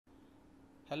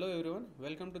Hello everyone,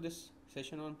 welcome to this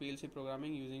session on PLC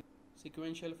programming using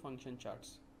sequential function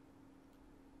charts.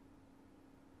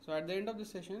 So at the end of this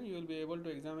session you will be able to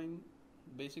examine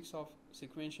basics of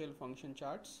sequential function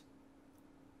charts,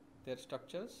 their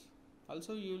structures.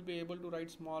 Also you will be able to write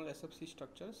small SFC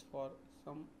structures for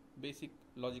some basic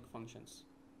logic functions.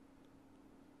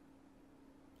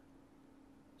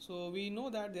 So we know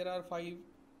that there are 5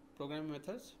 programming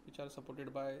methods which are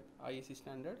supported by IEC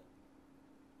standard.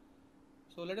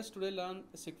 So let us today learn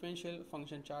a sequential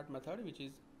function chart method, which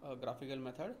is a graphical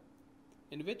method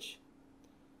in which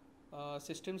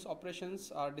systems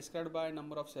operations are described by a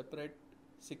number of separate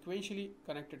sequentially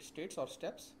connected states or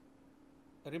steps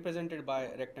represented by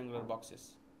rectangular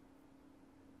boxes.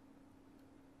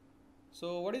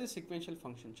 So what is a sequential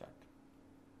function chart?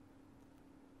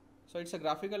 So it's a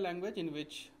graphical language in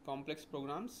which complex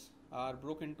programs are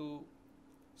broken into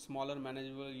smaller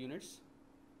manageable units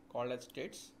called as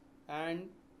states, and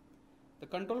the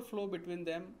control flow between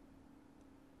them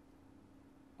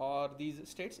or these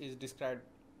states is described.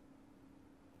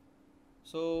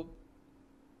 So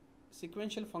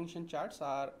sequential function charts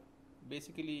are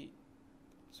basically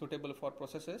suitable for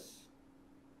processes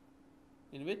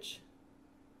in which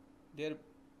their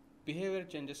behavior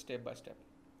changes step by step.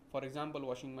 For example,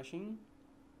 washing machine,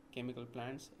 chemical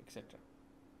plants, etc.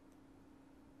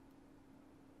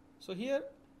 So here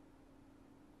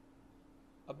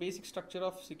a basic structure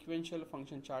of sequential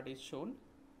function chart is shown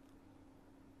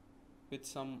with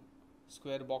some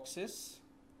square boxes,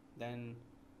 then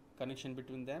connection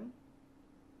between them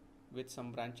with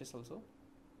some branches also.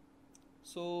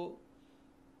 So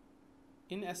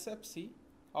in SFC,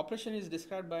 operation is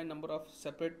described by a number of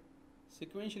separate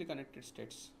sequentially connected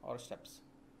states or steps,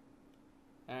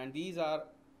 and these are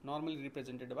normally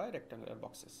represented by rectangular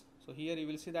boxes. So here you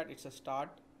will see that it's a start,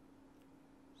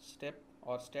 step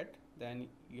or state, then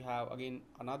you have again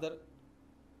another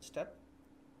step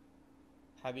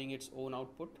having its own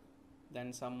output,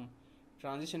 then some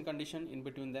transition condition in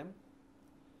between them,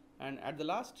 and at the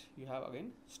last you have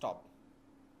again stop.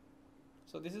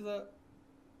 So this is a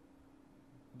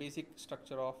basic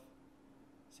structure of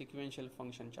sequential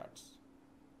function charts.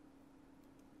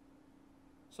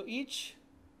 So each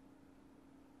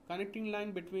connecting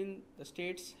line between the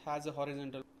states has a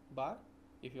horizontal bar,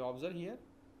 if you observe here,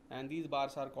 and these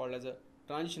bars are called as a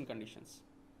transition conditions.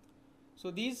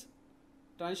 So these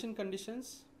transition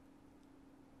conditions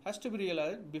has to be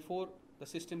realized before the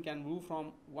system can move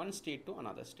from one state to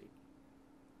another state.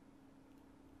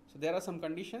 So there are some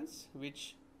conditions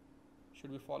which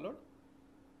should be followed.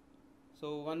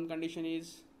 So one condition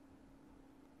is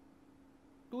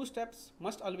 2 steps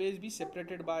must always be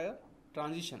separated by a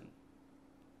transition.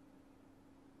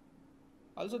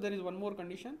 Also there is one more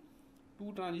condition,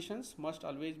 2 transitions must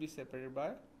always be separated by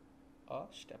a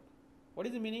step. What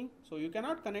is the meaning? So you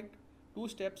cannot connect 2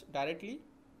 steps directly,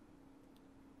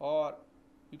 or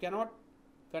you cannot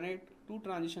connect 2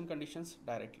 transition conditions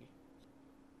directly.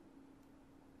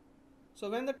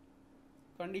 So when the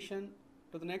condition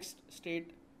to the next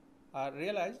state are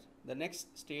realized, the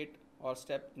next state or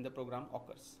step in the program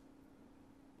occurs.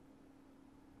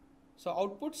 So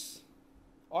outputs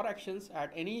or actions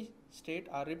at any state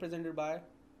are represented by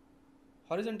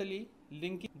horizontally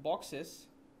linking boxes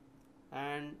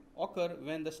and occur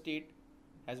when the state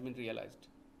has been realized.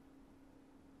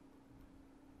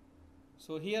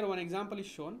 So here one example is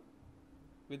shown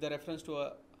with the reference to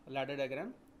a ladder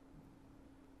diagram.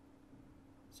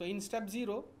 So in step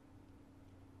 0,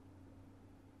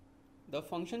 the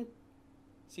function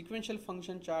sequential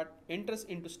function chart enters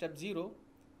into step 0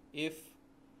 if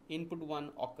input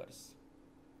 1 occurs.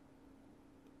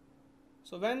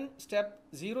 So when step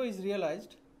 0 is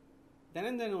realized, then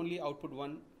and then only output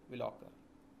 1 will occur.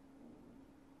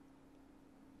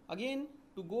 Again,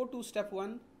 to go to step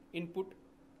 1, input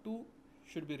 2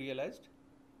 should be realized,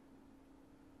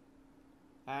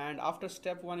 and after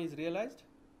step 1 is realized,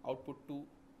 output 2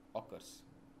 occurs.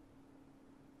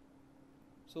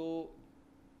 So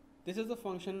this is the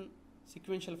function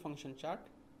sequential function chart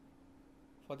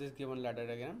for this given ladder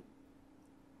diagram,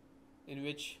 in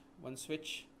which one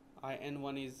switch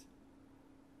IN1 is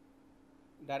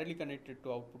directly connected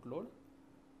to output load,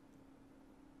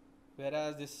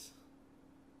 whereas this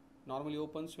normally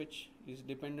open switch is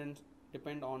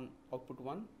depend on output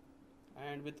 1,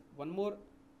 and with one more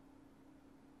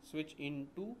switch in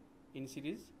 2 in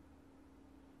series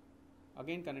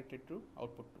again connected to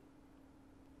output 2.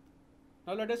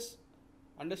 Now let us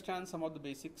understand some of the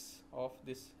basics of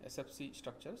this SFC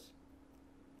structures.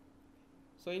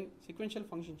 So in sequential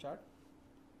function chart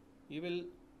you will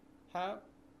have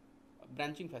a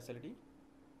branching facility.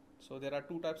 So there are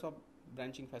 2 types of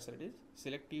branching facilities,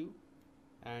 selective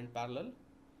and parallel.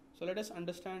 So let us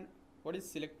understand what is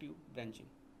selective branching.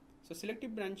 So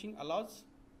selective branching allows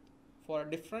for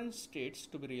different states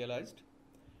to be realized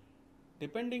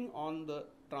depending on the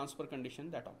transfer condition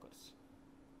that occurs.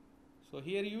 So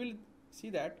here you will see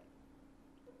that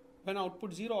when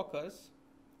output 0 occurs,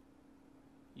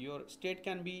 your state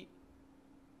can be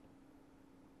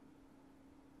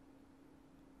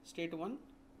state 1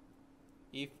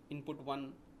 if input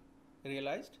 1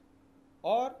 realized,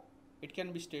 or it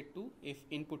can be state 2 if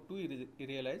input 2 is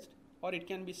realized, or it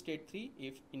can be state 3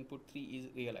 if input 3 is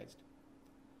realized.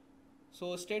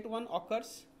 So state 1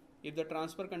 occurs if the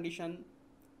transfer condition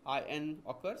IN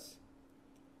occurs,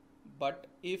 but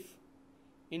if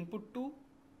input 2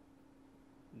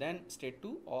 then state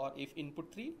 2, or if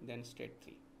input 3 then state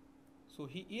 3. So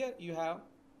here you have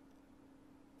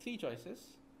 3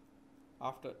 choices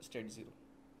after state 0.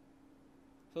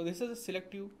 So this is a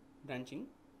selective branching.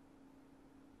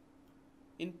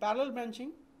 In parallel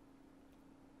branching,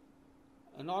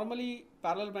 normally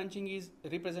parallel branching is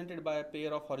represented by a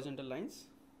pair of horizontal lines,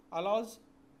 allows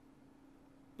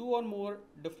 2 or more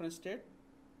different states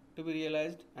to be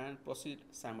realized and proceed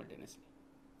simultaneously.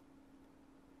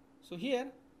 So here,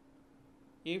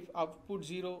 if output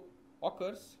 0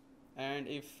 occurs and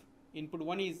if input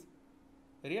 1 is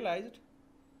realized,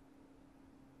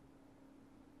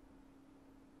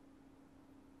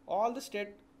 all the state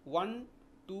 1,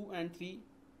 2 and 3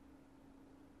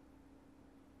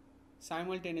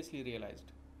 simultaneously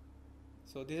realized.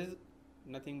 So this is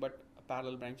nothing but a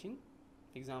parallel branching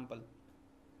example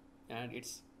and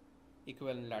its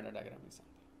equivalent ladder diagram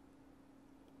example.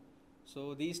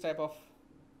 So these type of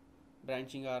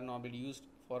branching are normally used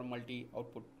for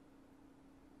multi-output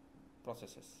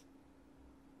processes.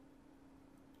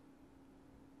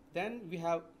 Then we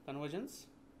have convergence.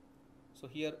 So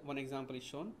here one example is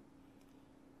shown.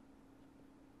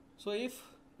 So if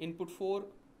input 4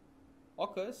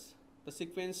 occurs, the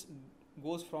sequence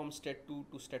goes from state 2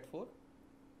 to state 4,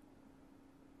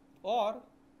 or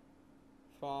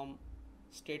from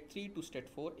state 3 to state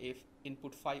 4 if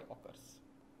input 5 occurs.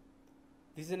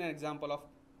 This is an example of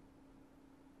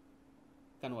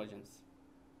convergence.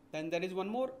 Then there is one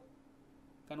more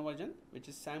conversion, which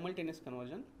is simultaneous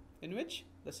conversion, in which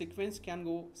the sequence can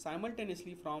go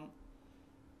simultaneously from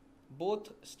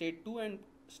both state 2 and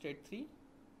state 3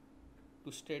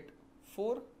 to state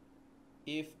 4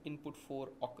 if input 4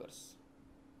 occurs.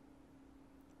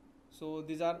 So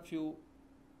these are few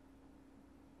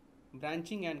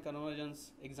branching and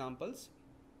convergence examples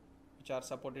which are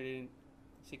supported in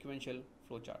sequential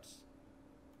flowcharts.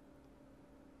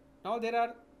 Now there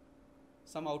are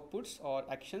some outputs or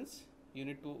actions you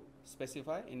need to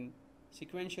specify in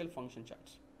sequential function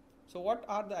charts. So what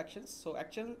are the actions? So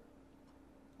actions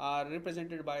are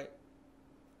represented by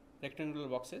rectangular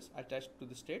boxes attached to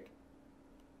the state.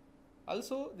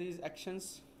 Also these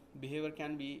actions behavior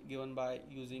can be given by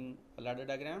using a ladder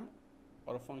diagram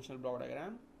or a functional block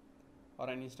diagram or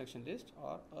an instruction list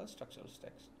or a structural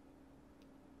text.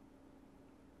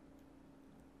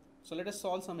 So let us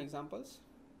solve some examples.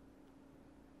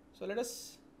 So let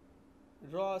us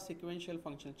draw a sequential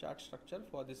function chart structure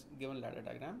for this given ladder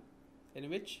diagram, in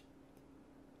which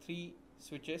 3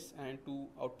 switches and 2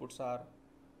 outputs are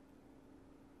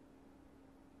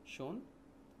shown.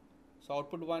 So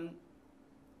output 1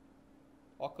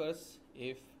 occurs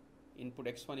if input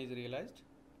x1 is realized,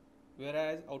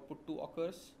 whereas output 2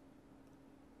 occurs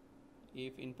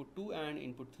if input 2 and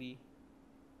input 3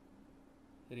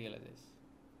 realizes.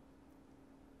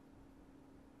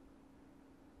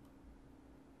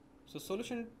 So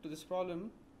solution to this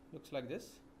problem looks like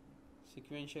this.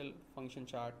 Sequential function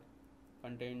chart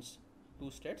contains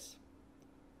 2 states.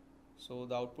 So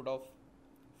the output of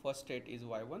first state is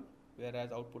y1,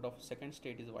 whereas output of second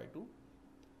state is y2,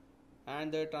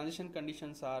 and the transition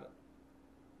conditions are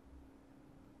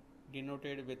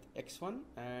denoted with x1,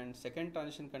 and second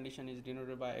transition condition is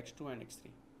denoted by x2 and x3.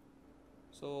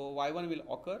 So y1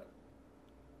 will occur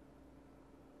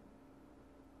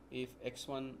if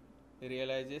x1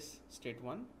 realizes state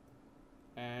 1,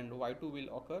 and y2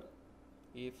 will occur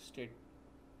if state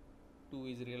 2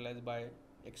 is realized by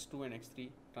x2 and x3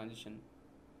 transition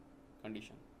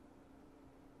condition.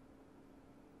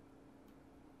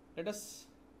 Let us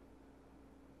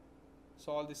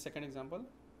solve this second example.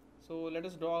 So let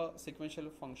us draw a sequential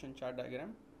function chart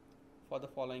diagram for the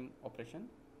following operation,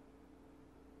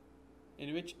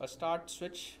 in which a start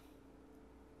switch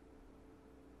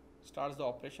starts the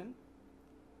operation.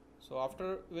 So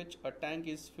after which a tank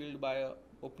is filled by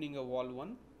opening a valve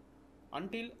 1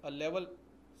 until a level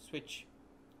switch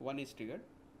 1 is triggered.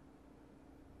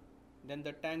 then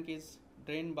the tank is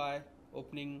drained by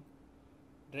opening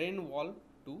drain valve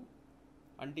 2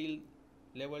 until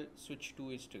level switch 2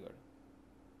 is triggered,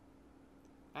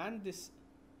 and this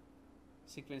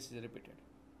sequence is repeated.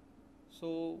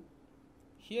 So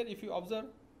here if you observe,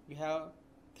 we have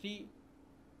 3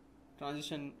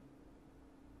 transition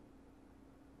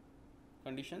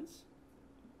conditions.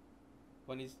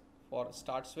 One is for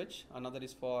start switch, another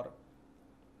is for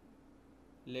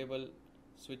level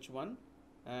switch 1,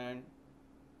 and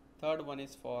third one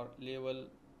is for level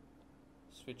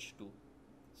switch 2.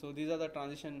 So these are the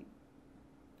transition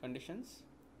conditions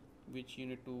which you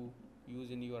need to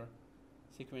use in your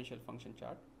sequential function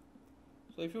chart.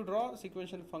 So if you draw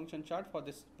sequential function chart for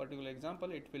this particular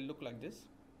example, it will look like this.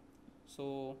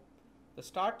 So the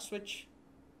start switch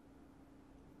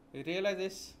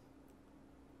realizes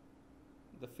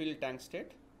the fill tank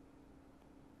state,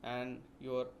 and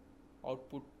your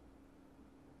output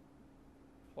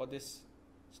for this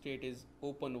state is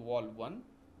open valve 1,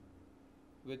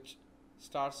 which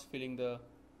starts filling the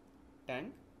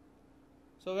tank.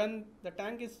 So when the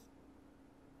tank is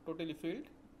totally filled,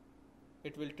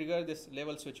 it will trigger this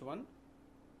level switch 1,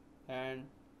 and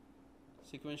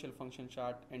sequential function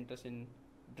chart enters in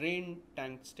drain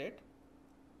tank state.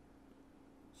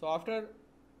 So after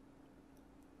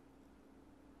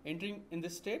entering in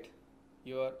this state,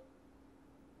 your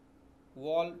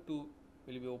valve 2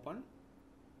 will be opened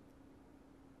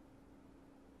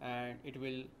and it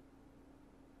will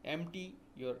empty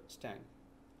your tank.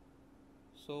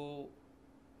 So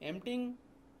emptying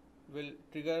will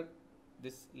trigger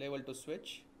this level 2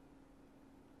 switch,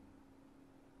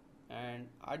 and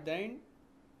at the end,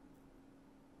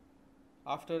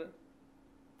 after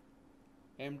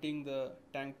emptying the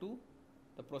tank 2,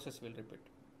 the process will repeat.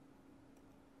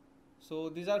 So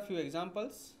these are few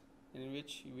examples in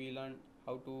which we learn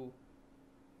how to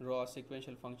draw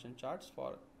sequential function charts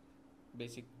for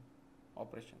basic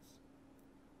operations.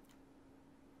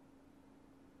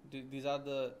 These are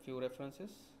the few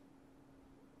references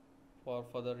for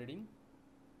further reading.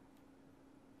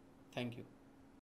 Thank you.